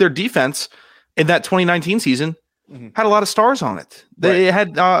their defense in that 2019 season. Had a lot of stars on it. They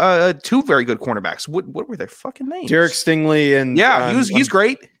had two very good cornerbacks. What were their fucking names? Derek Stingley and he's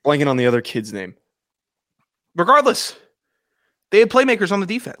great. Blanking on the other kid's name. Regardless, they had playmakers on the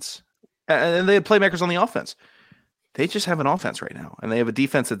defense, and they had playmakers on the offense. They just have an offense right now, and they have a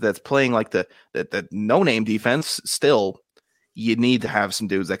defense that's playing like the no-name defense. Still, you need to have some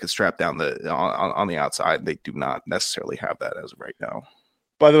dudes that can strap down on the outside. They do not necessarily have that as of right now.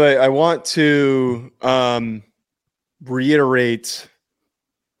 By the way, I want to reiterate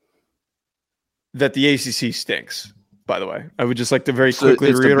that the ACC stinks. By the way, I would just like to very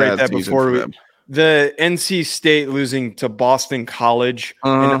quickly reiterate that before the NC State losing to Boston College.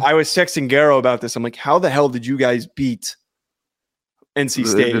 And I was texting Garrow about this. I'm like, how the hell did you guys beat NC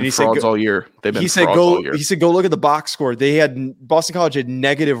State? And he said, all year. He said, go look at the box score. Boston College had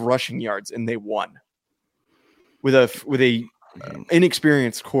negative rushing yards and they won with a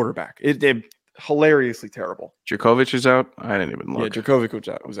inexperienced quarterback. It hilariously terrible. Djokovic is out. I didn't even look. Yeah,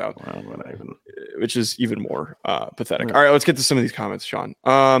 Djokovic was out. Well, which is even more pathetic. All right, let's get to some of these comments, Sean.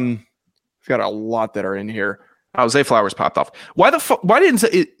 We've got a lot that are in here. Oh, Zay Flowers popped off. Why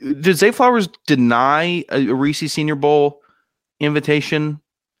did Zay Flowers deny a Reese Senior Bowl invitation?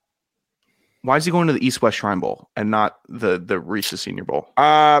 Why is he going to the East West Shrine Bowl and not the Reese Senior Bowl?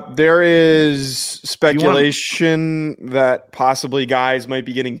 There is speculation that possibly guys might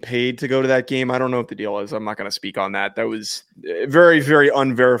be getting paid to go to that game. I don't know what the deal is. I'm not going to speak on that. That was a very, very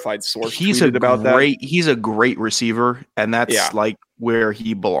unverified source. He's a great receiver, and that's like where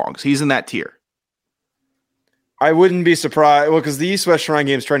he belongs. He's in that tier. I wouldn't be surprised. Well, because the East West Shrine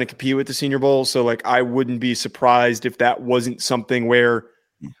Game is trying to compete with the Senior Bowl, so like I wouldn't be surprised if that wasn't something where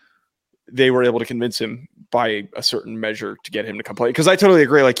they were able to convince him by a certain measure to get him to come play. Because I totally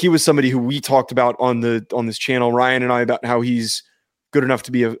agree. Like he was somebody who we talked about on this channel, Ryan and I, about how he's good enough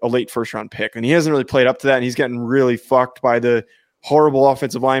to be a late first round pick, and he hasn't really played up to that. And he's getting really fucked by the horrible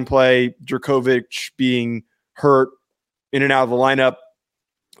offensive line play, Djokovic being hurt in and out of the lineup.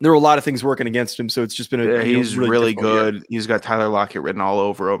 There were a lot of things working against him, so it's just been he's really good. Year. He's got Tyler Lockett written all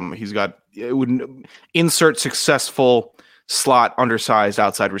over him. He's got insert successful slot undersized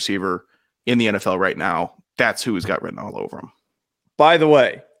outside receiver in the NFL right now, that's who's got written all over him. By the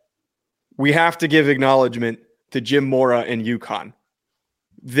way, we have to give acknowledgement to Jim Mora and UConn.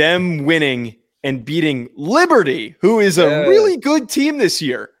 Them winning and beating Liberty, who is a really good team this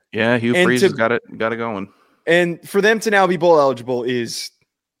year. Yeah, Hugh Freeze has got it going. And for them to now be bowl eligible is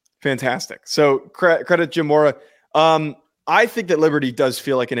fantastic. So credit Jim Mora. I think that Liberty does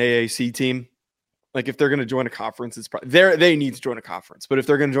feel like an AAC team. Like if they're going to join a conference, it's probably they need to join a conference. But if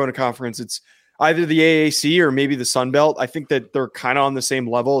they're going to join a conference, it's either the AAC or maybe the Sun Belt. I think that they're kind of on the same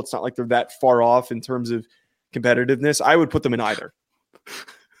level. It's not like they're that far off in terms of competitiveness. I would put them in either.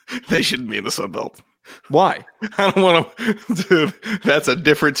 They shouldn't be in the Sun Belt. Why? I don't want to. Dude, that's a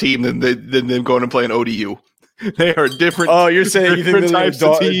different team than them going and playing ODU. They are different. Oh, you're saying you think types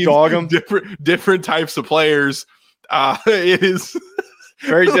of teams, dog them? Different types of players. It is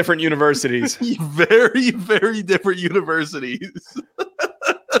very different universities. Very, very different universities.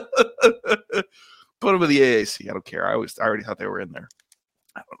 Put them in the AAC. I don't care. I already thought they were in there.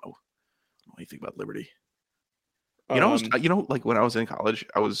 I don't know. What do you think about Liberty? Like when I was in college,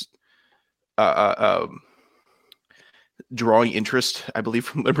 I was drawing interest, I believe,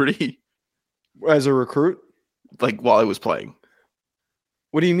 from Liberty as a recruit. Like while I was playing.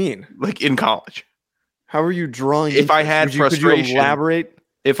 What do you mean? Like in college? How are you drawing? If I had frustration, could you elaborate?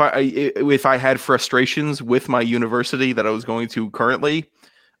 If I had frustrations with my university that I was going to currently,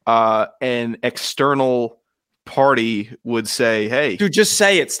 an external party would say, "Hey, dude, just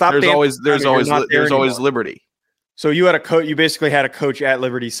say it. Stop." There's always Liberty. So you had a coach. You basically had a coach at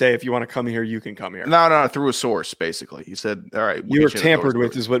Liberty say, "If you want to come here, you can come here." No, through a source. Basically, he said, "All right, you were tampered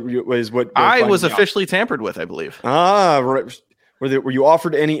with." Is what I was officially tampered with, I believe. Right. Were you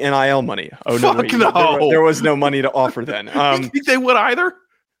offered any NIL money? Oh no, Fuck no. There was no money to offer then. You think they would either?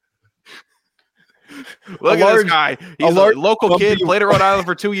 Look at this guy. He's a local kid. Played at Rhode Island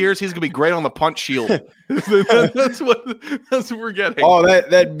for 2 years. He's gonna be great on the punt shield. That's what we're getting. Oh,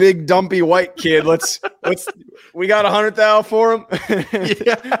 that big dumpy white kid. Let's we got 100,000 for him.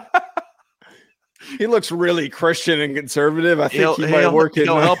 Yeah. He looks really Christian and conservative. I think he might work in.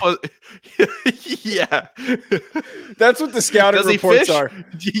 He'll help us. Yeah, that's what the scouting reports are.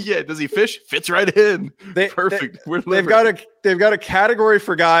 Yeah, does he fish? Fits right in. Perfect. They've got a category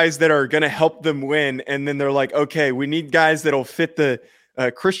for guys that are going to help them win, and then they're like, okay, we need guys that'll fit the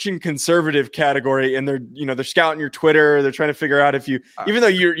Christian conservative category, and they're scouting your Twitter. They're trying to figure out if you, even though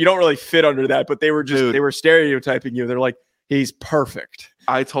you don't really fit under that, but they were stereotyping you. They're like, he's perfect.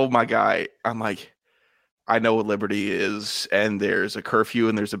 I told my guy, I'm like, I know what Liberty is, and there's a curfew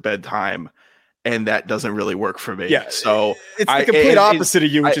and there's a bedtime, and that doesn't really work for me. Yeah, so it's the complete opposite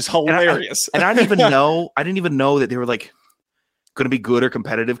of you, which is hilarious. And I didn't even know that they were like going to be good or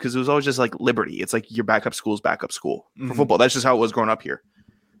competitive, because it was always just like Liberty. It's like your backup school's backup school for football. That's just how it was growing up here.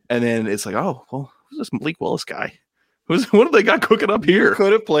 And then it's like, oh, well, who's this Malik Willis guy? What have they got cooking up here? You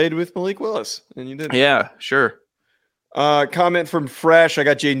could have played with Malik Willis, and you didn't. Yeah, sure. Comment from Fresh. I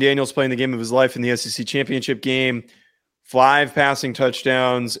got Jaden Daniels playing the game of his life in the SEC championship game. 5 passing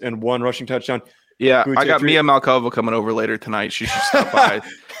touchdowns and 1 rushing touchdown. Yeah, I got Mia Malkova coming over later tonight. She should stop by.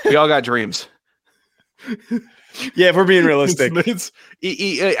 We all got dreams. Yeah, if we're being realistic. But he's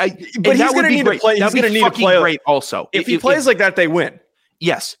going to need to play. He's going to need to play great also. If he plays like that, they win.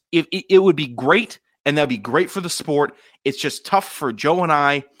 Yes, it would be great, and that'd be great for the sport. It's just tough for Joe and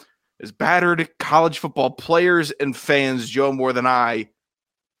I, as battered college football players and fans, Joe more than I,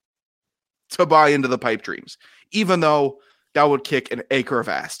 to buy into the pipe dreams, even though that would kick an acre of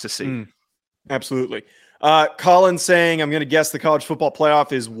ass to see. Absolutely. Colin saying, I'm going to guess the college football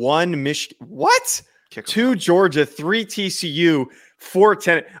playoff is 1 Michigan. What? 2 Georgia, 3 TCU, 4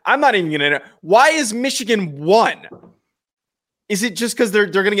 Tennessee. I'm not even going to know. Why is Michigan 1? Is it just because they're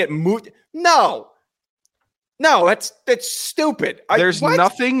going to get moved? No, that's stupid. There's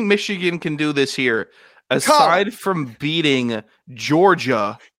nothing Michigan can do this year aside from beating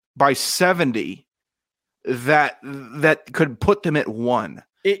Georgia by 70 that could put them at 1.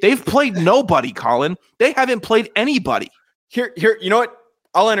 They've played nobody, Colin. They haven't played anybody. Here. You know what?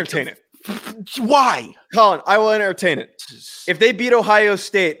 I'll entertain it. Why, Colin? I will entertain it. If they beat Ohio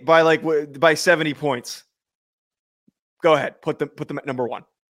State by 70 points, go ahead. Put them at number 1.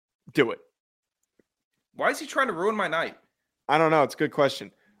 Do it. Why is he trying to ruin my night? I don't know. It's a good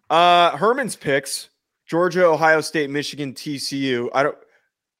question. Herman's picks: Georgia, Ohio State, Michigan, TCU.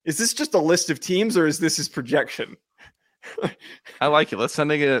 Is this just a list of teams, or is this his projection? I like it. Let's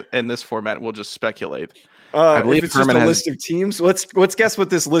send it in this format. We'll just speculate. I believe it's Herman just a list of teams. Let's guess what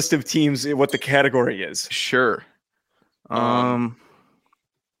this list of teams, what the category is. Sure.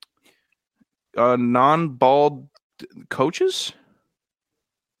 Non-bald coaches.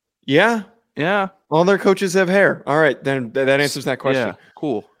 Yeah. Yeah. All their coaches have hair. All right, then that answers that question. Yeah,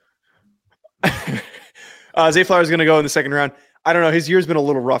 cool. Zay Flowers is going to go in the second round. I don't know. His year's been a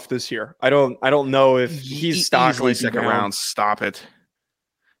little rough this year. I don't know if he's stock easily second round. Stop it.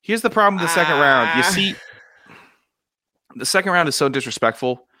 Here's the problem with the second round. You see, the second round is so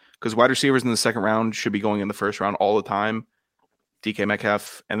disrespectful because wide receivers in the second round should be going in the first round all the time. DK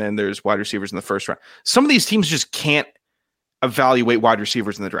Metcalf, and then there's wide receivers in the first round. Some of these teams just can't evaluate wide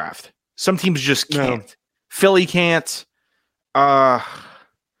receivers in the draft. Some teams just can't. No. Philly can't. I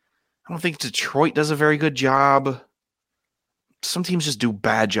don't think Detroit does a very good job. Some teams just do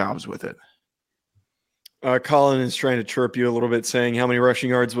bad jobs with it. Colin is trying to chirp you a little bit, saying, "How many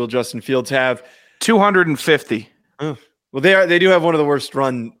rushing yards will Justin Fields have?" 250. Oh. Well, they do have one of the worst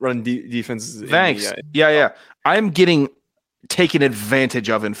run defenses. Thanks. Yeah. I'm getting taken advantage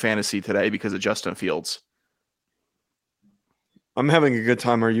of in fantasy today because of Justin Fields. I'm having a good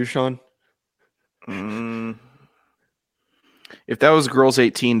time. Are you, Sean? If that was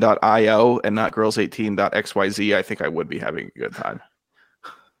girls18.io and not girls18.xyz, I think I would be having a good time.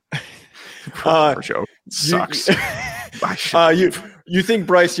 Joke sucks. You think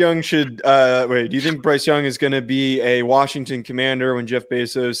Bryce Young should wait? Do you think Bryce Young is going to be a Washington Commander when Jeff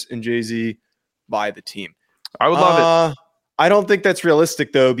Bezos and Jay-Z buy the team? I would love it. I don't think that's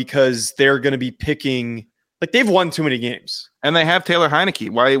realistic though, because they're going to be picking. Like, they've won too many games, and they have Taylor Heineke.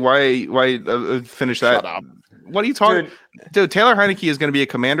 Why finish that? Shut up. What are you talking, dude? Taylor Heineke is going to be a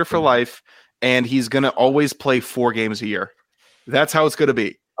Commander for life, and he's going to always play 4 games a year. That's how it's going to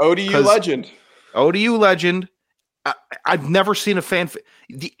be. ODU legend. ODU legend. I've never seen a fan.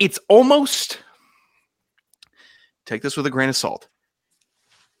 It's almost, take this with a grain of salt,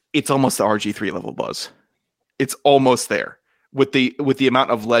 it's almost the RG3 level buzz. It's almost there with the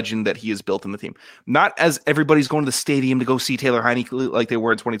amount of legend that he has built in the team. Not as everybody's going to the stadium to go see Taylor Heineke like they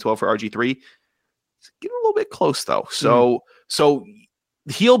were in 2012 for RG3. It's getting a little bit close though. So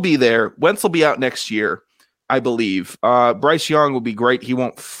he'll be there. Wentz will be out next year, I believe. Bryce Young will be great. He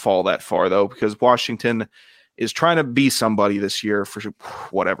won't fall that far though, because Washington is trying to be somebody this year for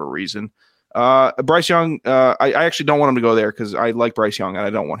whatever reason. Bryce Young, I actually don't want him to go there because I like Bryce Young and I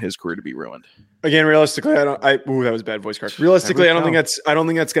don't want his career to be ruined. Again, realistically, that was a bad voice crack. Realistically, I don't think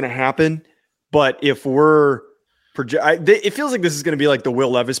that's going to happen. But if we're it feels like this is going to be like the Will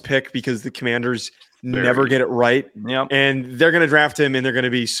Levis pick because the Commanders never get it right. Yeah. And they're going to draft him and they're going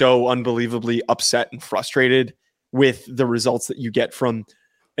to be so unbelievably upset and frustrated with the results that you get from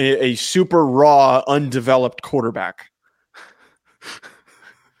a super raw, undeveloped quarterback.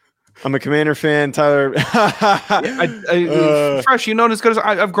 I'm a Commander fan, Tyler. Fresh, you know, as good as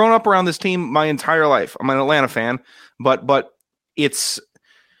I've grown up around this team my entire life. I'm an Atlanta fan, but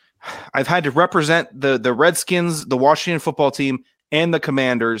I've had to represent the Redskins, the Washington football team, and the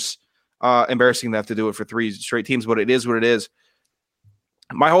Commanders. Embarrassing to have to do it for 3 straight teams, but it is what it is.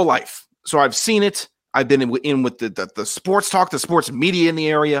 My whole life, so I've seen it. I've been in with the sports talk, the sports media in the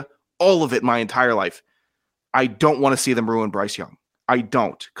area, all of it my entire life. I don't want to see them ruin Bryce Young. I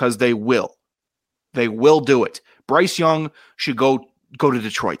don't, because they will. They will do it. Bryce Young should go to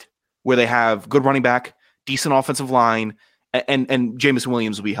Detroit, where they have good running back, decent offensive line, and Jameson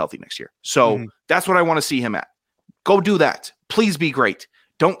Williams will be healthy next year. So that's what I want to see him at. Go do that. Please be great.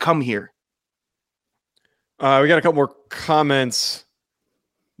 Don't come here. We got a couple more comments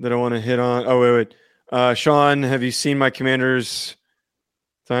that I want to hit on. Oh, wait. Sean, have you seen my Commanders?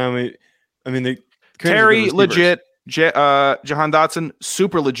 The Terry, legit. Jahan Dotson,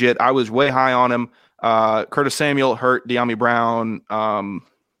 super legit. I was way high on him. Curtis Samuel, hurt. De'Ami Brown,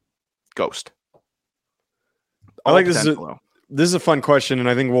 ghost. I like this. This is a fun question, and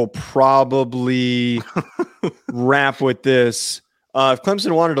I think we'll probably wrap with this. If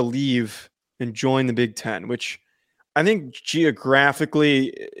Clemson wanted to leave and join the Big Ten, which I think geographically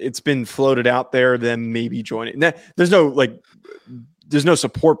it's been floated out there, then maybe joining. There's no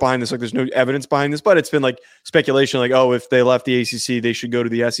support behind this. Like, there's no evidence behind this, but it's been like speculation. Like, oh, if they left the ACC, they should go to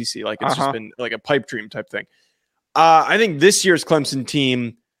the SEC. Like, it's just been like a pipe dream type thing. I think this year's Clemson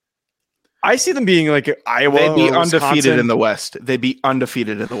team, I see them being like Iowa. They'd be undefeated Wisconsin. In the West. They'd be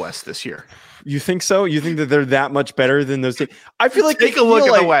undefeated in the West this year. You think so? You think that they're that much better than those teams? I feel like take a look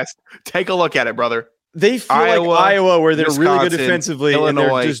at the West. Take a look at it, brother. They feel like Iowa, where they're really good defensively, Illinois,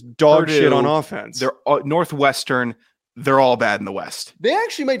 and they're just dog shit on offense. They're Northwestern. They're all bad in the West. They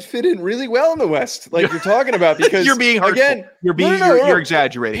actually might fit in really well in the West, like you're talking about, because you're being hurtful. Again, you're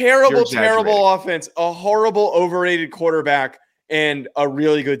exaggerating. Terrible offense, a horrible overrated quarterback, and a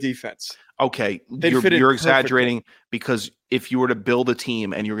really good defense. Okay, you're exaggerating, because if you were to build a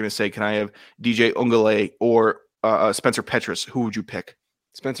team and you're going to say, can I have DJ Ungale or Spencer Petras, who would you pick?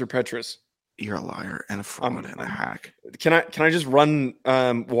 Spencer Petras. You're a liar and a fraud and a hack. Can I just run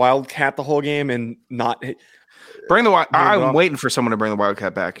Wildcat the whole game and not bring the? I'm waiting for someone to bring the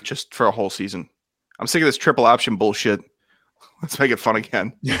Wildcat back just for a whole season. I'm sick of this triple option bullshit. Let's make it fun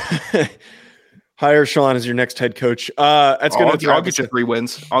again. Hire Sean as your next head coach. That's gonna. I'll get you 3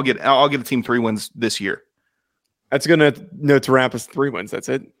 wins. I'll get a team 3 wins this year. That's gonna to wrap us 3 wins. That's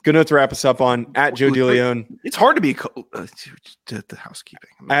it. Good note to wrap us up on at Joe DeLeon. It's hard to be the housekeeping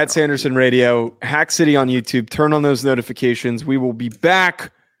at Sanderson Radio, Hack City on YouTube. Turn on those notifications. We will be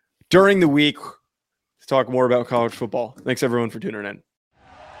back during the week to talk more about college football. Thanks everyone for tuning in.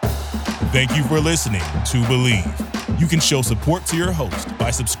 Thank you for listening to Believe. You can show support to your host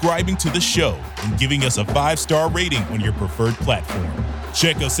by subscribing to the show and giving us a 5-star rating on your preferred platform.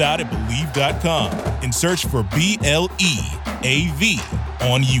 Check us out at Believe.com and search for BLEAV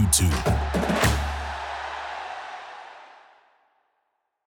on YouTube.